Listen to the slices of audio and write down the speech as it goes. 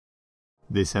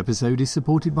This episode is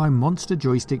supported by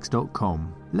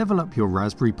MonsterJoysticks.com. Level up your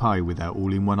Raspberry Pi with our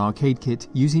all-in-one arcade kit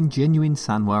using genuine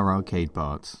Sanwa arcade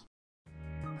parts.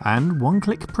 And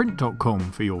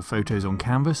OneClickPrint.com for your photos on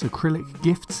canvas, acrylic,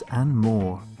 gifts and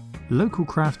more. Local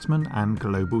craftsmen and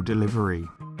global delivery.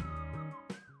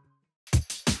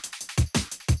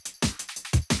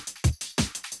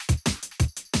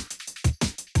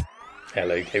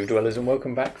 Hello cave dwellers and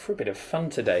welcome back for a bit of fun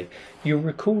today. You'll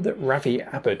recall that Ravi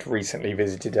Abbots recently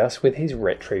visited us with his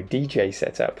retro DJ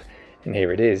setup, and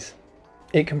here it is.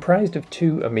 It comprised of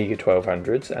two Amiga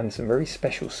 1200s and some very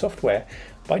special software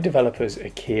by developers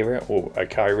Akira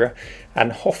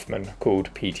and Hoffman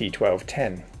called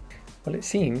PT1210. Well, it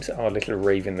seems our little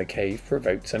rave in the cave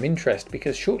provoked some interest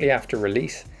because shortly after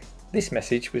release this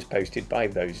message was posted by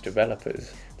those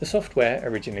developers. The software,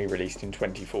 originally released in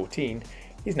 2014,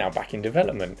 is now back in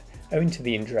development, owing to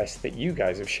the interest that you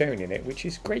guys have shown in it, which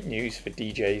is great news for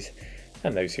DJs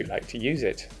and those who like to use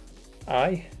it.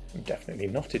 I am definitely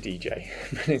not a DJ,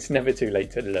 but it's never too late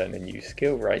to learn a new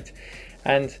skill, right?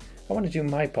 And I want to do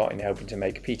my part in helping to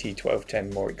make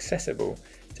PT1210 more accessible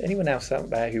to anyone else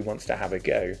out there who wants to have a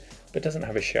go, but doesn't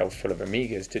have a shelf full of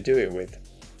Amigas to do it with.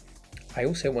 I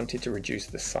also wanted to reduce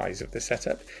the size of the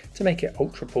setup to make it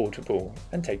ultra portable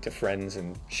and take to friends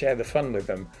and share the fun with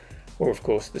them. Or of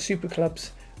course the super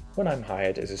clubs when I'm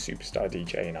hired as a superstar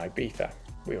DJ in Ibiza.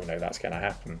 We all know that's going to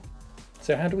happen.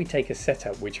 So how do we take a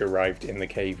setup which arrived in the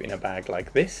cave in a bag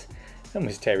like this and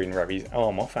was tearing Ravi's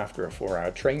arm off after a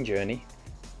 4-hour train journey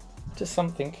to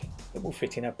something that will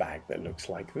fit in a bag that looks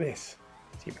like this?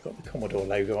 See, we've got the Commodore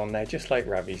logo on there just like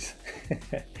Ravi's.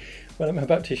 Well, I'm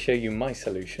about to show you my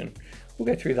solution. We'll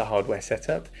go through the hardware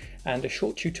setup and a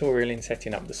short tutorial in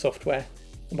setting up the software,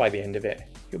 and by the end of it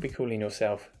you'll be calling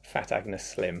yourself Fat Agnes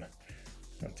Slim.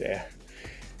 Oh dear.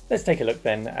 Let's take a look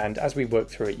then, and as we work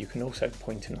through it you can also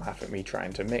point and laugh at me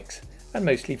trying to mix, and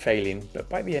mostly failing, but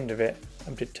by the end of it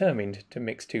I'm determined to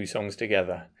mix two songs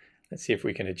together. Let's see if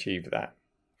we can achieve that.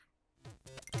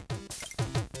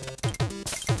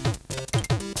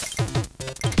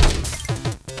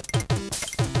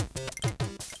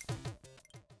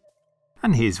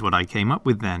 And here's what I came up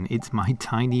with then. It's my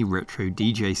tiny retro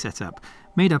DJ setup,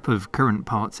 made up of current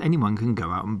parts anyone can go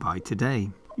out and buy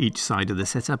today. Each side of the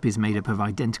setup is made up of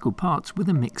identical parts with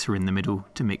a mixer in the middle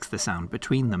to mix the sound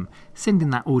between them,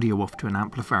 sending that audio off to an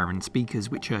amplifier and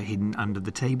speakers which are hidden under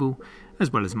the table,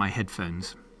 as well as my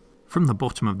headphones. From the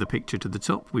bottom of the picture to the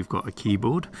top we've got a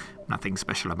keyboard. Nothing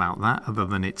special about that other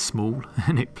than it's small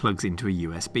and it plugs into a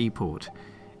USB port.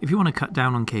 If you want to cut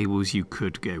down on cables you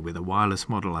could go with a wireless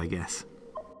model, I guess.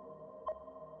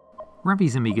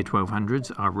 Ravi's Amiga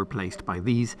 1200s are replaced by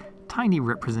these tiny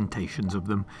representations of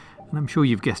them, and I'm sure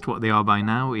you've guessed what they are by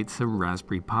now. It's a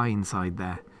Raspberry Pi inside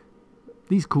there.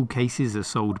 These cool cases are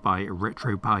sold by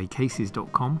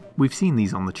RetroPiCases.com. We've seen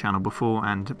these on the channel before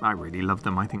and I really love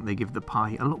them. I think they give the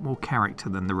Pi a lot more character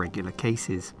than the regular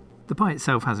cases. The Pi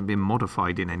itself hasn't been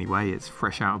modified in any way, it's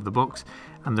fresh out of the box,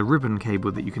 and the ribbon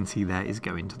cable that you can see there is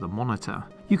going to the monitor.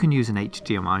 You can use an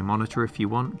HDMI monitor if you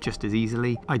want, just as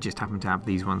easily. I just happen to have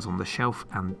these ones on the shelf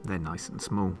and they're nice and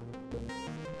small.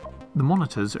 The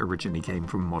monitors originally came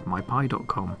from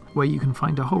modmypi.com, where you can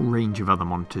find a whole range of other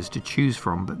monitors to choose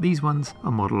from, but these ones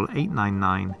are model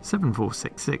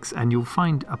 8997466, and you'll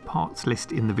find a parts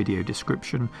list in the video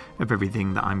description of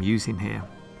everything that I'm using here.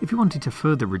 If you wanted to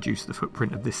further reduce the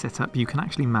footprint of this setup, you can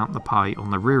actually mount the Pi on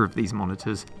the rear of these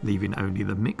monitors, leaving only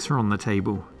the mixer on the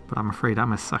table, but I'm afraid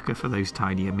I'm a sucker for those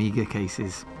tiny Amiga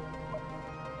cases.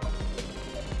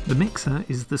 The mixer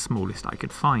is the smallest I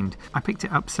could find. I picked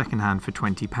it up secondhand for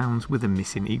 £20 with a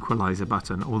missing equaliser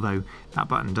button, although that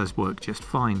button does work just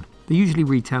fine. They usually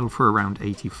retail for around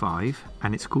 £85,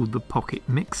 and it's called the Pokket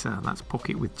Mixer, that's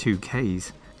Pocket with 2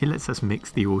 Ks. It lets us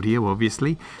mix the audio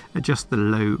obviously, adjust the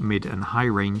low, mid and high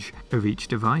range of each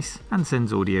device, and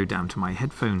sends audio down to my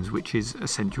headphones, which is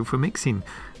essential for mixing,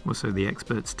 or so the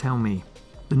experts tell me.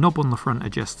 The knob on the front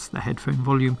adjusts the headphone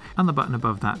volume, and the button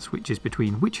above that switches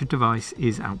between which device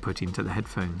is outputting to the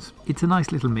headphones. It's a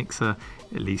nice little mixer,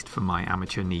 at least for my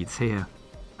amateur needs here.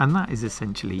 And that is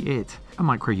essentially it. A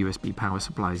micro USB power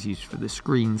supply is used for the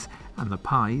screens and the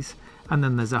Pis, and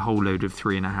then there's a whole load of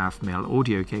 3.5mm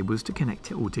audio cables to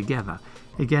connect it all together.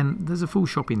 Again, there's a full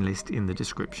shopping list in the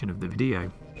description of the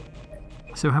video.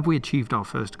 So have we achieved our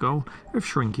first goal of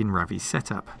shrinking Ravi's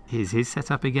setup? Here's his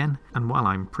setup again, and while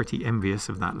I'm pretty envious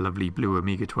of that lovely blue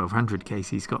Amiga 1200 case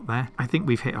he's got there, I think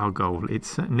we've hit our goal. It's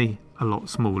certainly a lot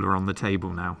smaller on the table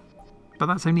now. But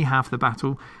that's only half the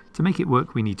battle. To make it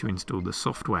work we need to install the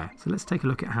software. So let's take a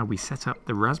look at how we set up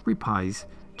the Raspberry Pis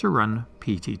to run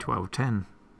PT1210.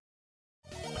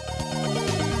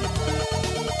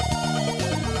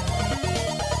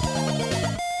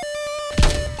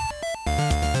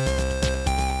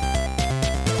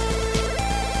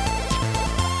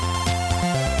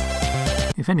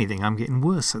 If anything, I'm getting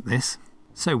worse at this.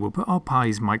 So we'll put our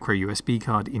Pi's micro USB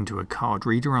card into a card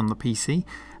reader on the PC,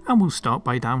 and we'll start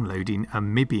by downloading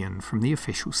Amibian from the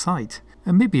official site.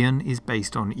 Amibian is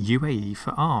based on UAE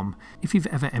for ARM. If you've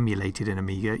ever emulated an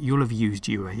Amiga, you'll have used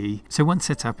UAE, so once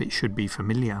set up it should be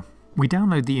familiar. We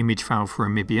download the image file for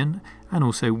Amibian and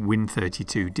also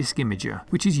Win32 Disk Imager,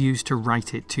 which is used to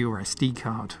write it to your SD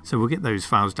card. So we'll get those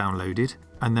files downloaded,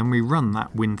 and then we run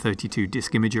that Win32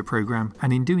 Disk Imager program,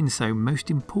 and in doing so,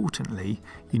 most importantly,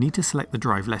 you need to select the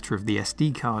drive letter of the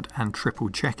SD card and triple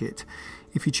check it.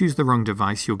 If you choose the wrong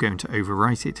device, you're going to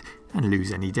overwrite it and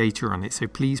lose any data on it, so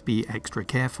please be extra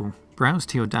careful. Browse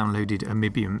to your downloaded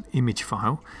Amibian image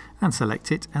file and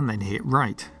select it, and then hit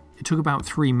write. It took about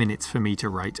 3 minutes for me to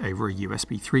write over a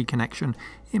USB 3 connection.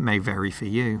 It may vary for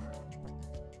you.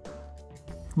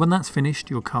 When that's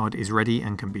finished, your card is ready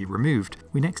and can be removed.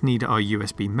 We next need our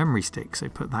USB memory stick, so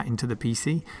put that into the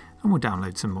PC and we'll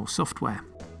download some more software.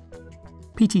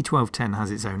 PT1210 has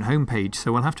its own homepage,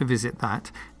 so we'll have to visit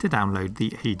that to download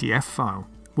the ADF file.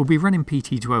 We'll be running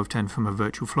PT1210 from a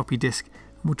virtual floppy disk,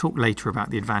 and we'll talk later about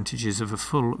the advantages of a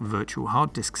full virtual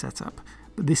hard disk setup.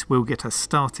 But this will get us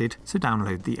started, so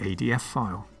download the ADF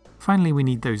file. Finally, we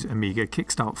need those Amiga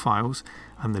Kickstart files,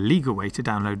 and the legal way to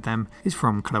download them is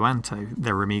from Cloanto.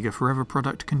 Their Amiga Forever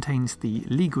product contains the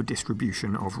legal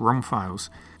distribution of ROM files.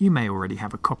 You may already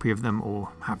have a copy of them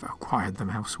or have acquired them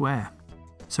elsewhere.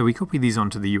 So we copy these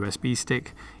onto the USB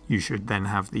stick. You should then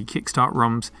have the Kickstart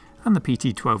ROMs and the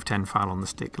PT1210 file on the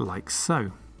stick like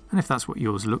so. And if that's what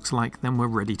yours looks like, then we're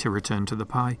ready to return to the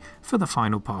Pi for the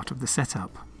final part of the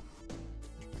setup.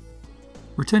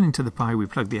 Returning to the Pi, we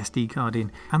plug the SD card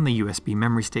in and the USB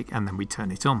memory stick, and then we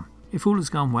turn it on. If all has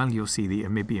gone well, you'll see the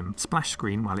Amibian splash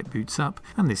screen while it boots up,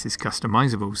 and this is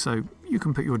customizable, so you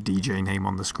can put your DJ name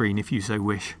on the screen if you so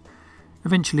wish.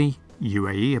 Eventually,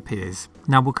 UAE appears.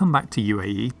 Now we'll come back to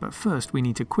UAE, but first we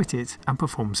need to quit it and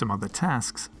perform some other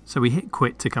tasks. So we hit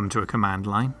quit to come to a command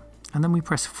line, and then we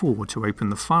press 4 to open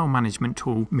the file management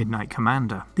tool Midnight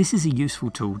Commander. This is a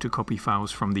useful tool to copy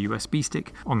files from the USB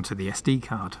stick onto the SD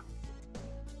card.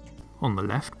 On the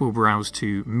left, we'll browse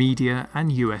to Media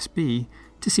and USB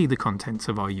to see the contents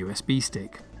of our USB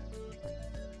stick.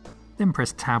 Then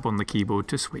press Tab on the keyboard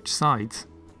to switch sides.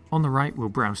 On the right, we'll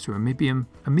browse to Amibian,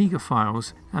 Amiga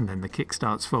Files, and then the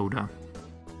Kickstarts folder.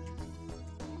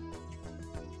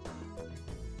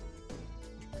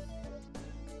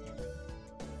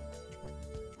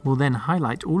 We'll then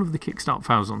highlight all of the Kickstart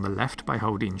files on the left by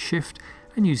holding Shift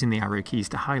and using the arrow keys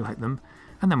to highlight them,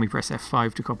 and then we press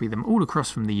F5 to copy them all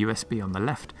across from the USB on the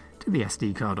left to the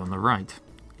SD card on the right.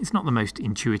 It's not the most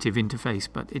intuitive interface,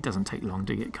 but it doesn't take long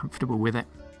to get comfortable with it.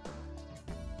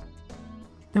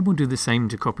 Then we'll do the same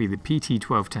to copy the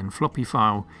PT1210 floppy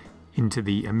file into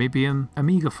the Amibian,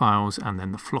 Amiga Files, and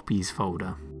then the Floppies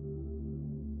folder.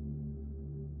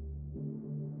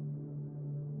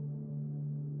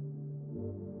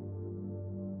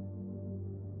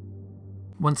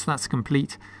 Once that's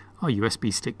complete, our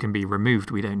USB stick can be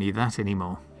removed. We don't need that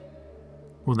anymore.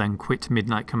 We'll then quit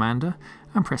Midnight Commander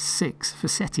and press 6 for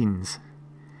Settings.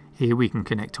 Here we can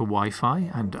connect to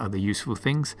Wi-Fi and other useful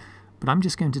things, but I'm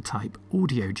just going to type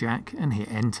audio jack and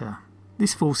hit enter.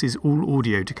 This forces all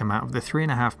audio to come out of the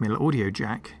 3.5mm audio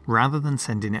jack rather than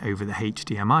sending it over the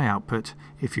HDMI output.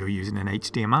 If you're using an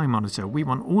HDMI monitor, we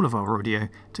want all of our audio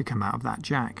to come out of that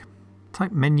jack.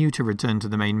 Type menu to return to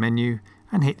the main menu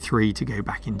and hit 3 to go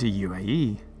back into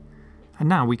UAE. And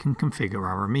now we can configure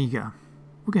our Amiga.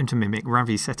 We're going to mimic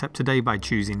Ravi's setup today by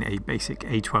choosing a basic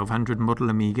A1200 model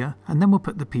Amiga, and then we'll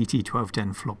put the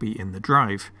PT1210 floppy in the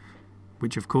drive,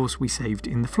 which of course we saved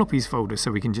in the floppies folder, so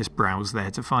we can just browse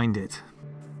there to find it.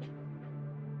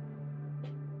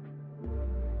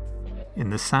 In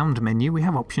the sound menu, we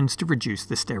have options to reduce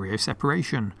the stereo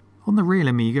separation. On the real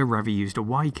Amiga, Ravi used a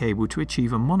Y cable to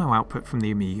achieve a mono output from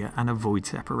the Amiga and avoid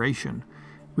separation.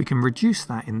 We can reduce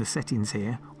that in the settings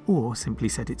here, or simply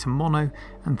set it to mono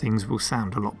and things will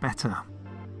sound a lot better.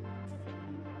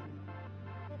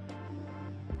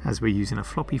 As we're using a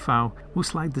floppy file, we'll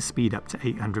slide the speed up to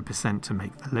 800% to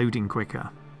make the loading quicker.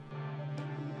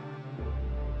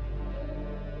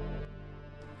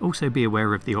 Also be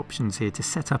aware of the options here to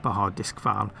set up a hard disk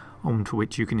file onto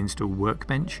which you can install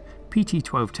Workbench,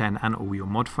 PT1210 and all your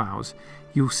mod files.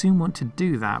 You'll soon want to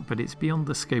do that, but it's beyond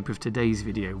the scope of today's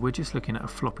video. We're just looking at a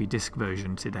floppy disk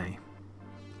version today.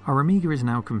 Our Amiga is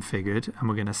now configured and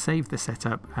we're going to save the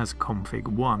setup as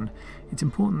config1. It's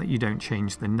important that you don't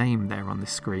change the name there on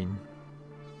this screen.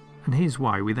 And here's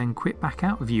why. We then quit back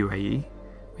out of UAE,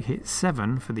 we hit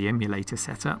 7 for the emulator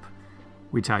setup,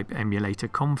 we type emulator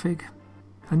config,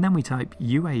 and then we type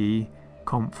UAE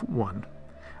conf1.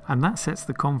 and that sets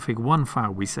the config1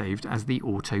 file we saved as the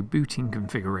auto booting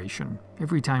configuration.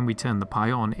 Every time we turn the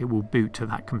Pi on, it will boot to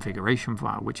that configuration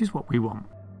file, which is what we want.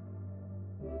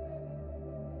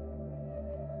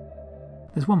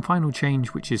 There's one final change,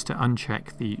 which is to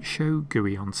uncheck the Show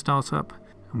GUI on startup,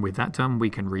 and with that done we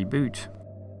can reboot.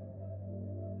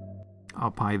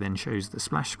 Our Pi then shows the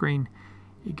splash screen.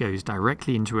 It goes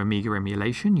directly into Amiga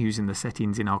emulation using the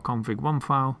settings in our config1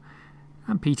 file,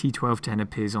 and PT1210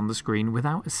 appears on the screen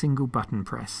without a single button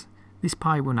press. This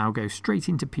Pi will now go straight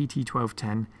into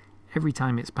PT1210 every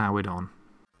time it's powered on.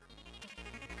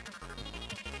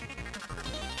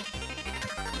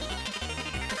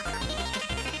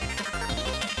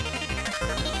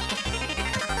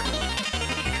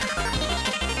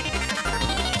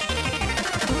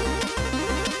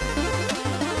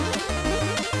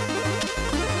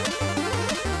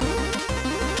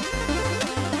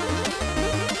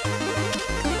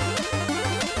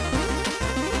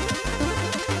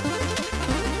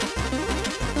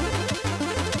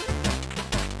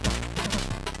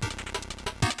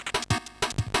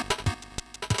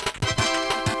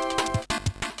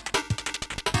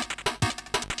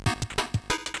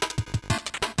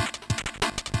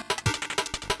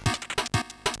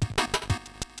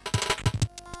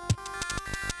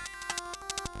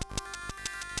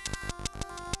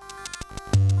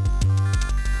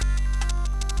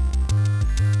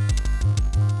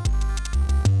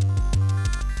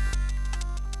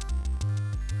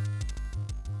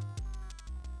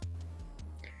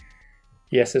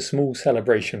 Yes, a small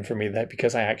celebration for me there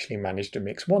because I actually managed to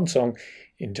mix one song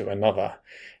into another.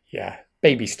 Yeah,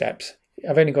 baby steps.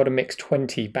 I've only got to mix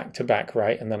 20 back to back,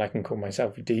 right? And then I can call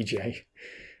myself a DJ.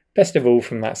 Best of all,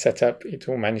 from that setup, it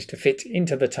all managed to fit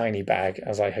into the tiny bag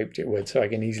as I hoped it would, so I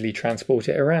can easily transport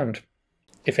it around.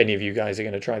 If any of you guys are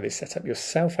going to try this setup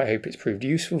yourself, I hope it's proved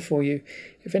useful for you.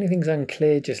 If anything's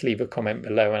unclear, just leave a comment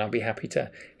below and I'll be happy to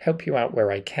help you out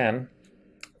where I can.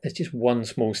 There's just one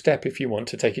small step if you want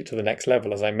to take it to the next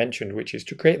level, as I mentioned, which is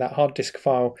to create that hard disk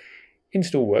file,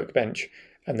 install Workbench,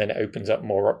 and then it opens up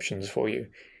more options for you.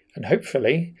 And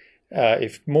hopefully,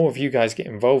 if more of you guys get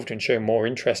involved and show more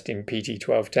interest in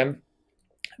PT1210,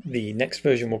 the next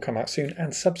version will come out soon,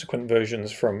 and subsequent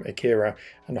versions from Akira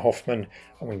and Hoffman,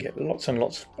 and we get lots and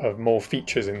lots of more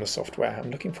features in the software.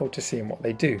 I'm looking forward to seeing what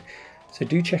they do. So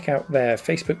do check out their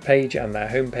Facebook page and their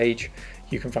homepage.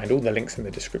 You can find all the links in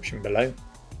the description below.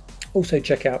 Also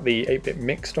check out the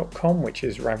 8bitmix.com, which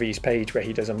is Ravi's page where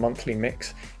he does a monthly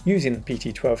mix using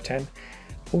PT1210.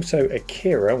 Also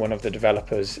Akira, one of the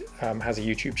developers, has a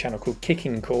YouTube channel called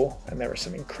Kicking Core, and there are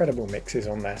some incredible mixes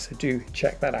on there, so do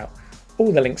check that out.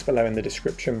 All the links below in the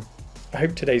description. I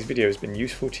hope today's video has been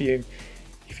useful to you.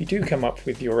 If you do come up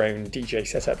with your own DJ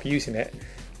setup using it,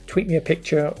 tweet me a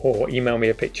picture or email me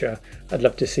a picture. I'd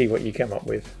love to see what you come up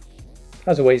with.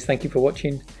 As always, thank you for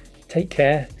watching, take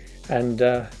care, and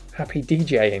happy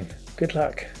DJing. Good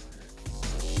luck.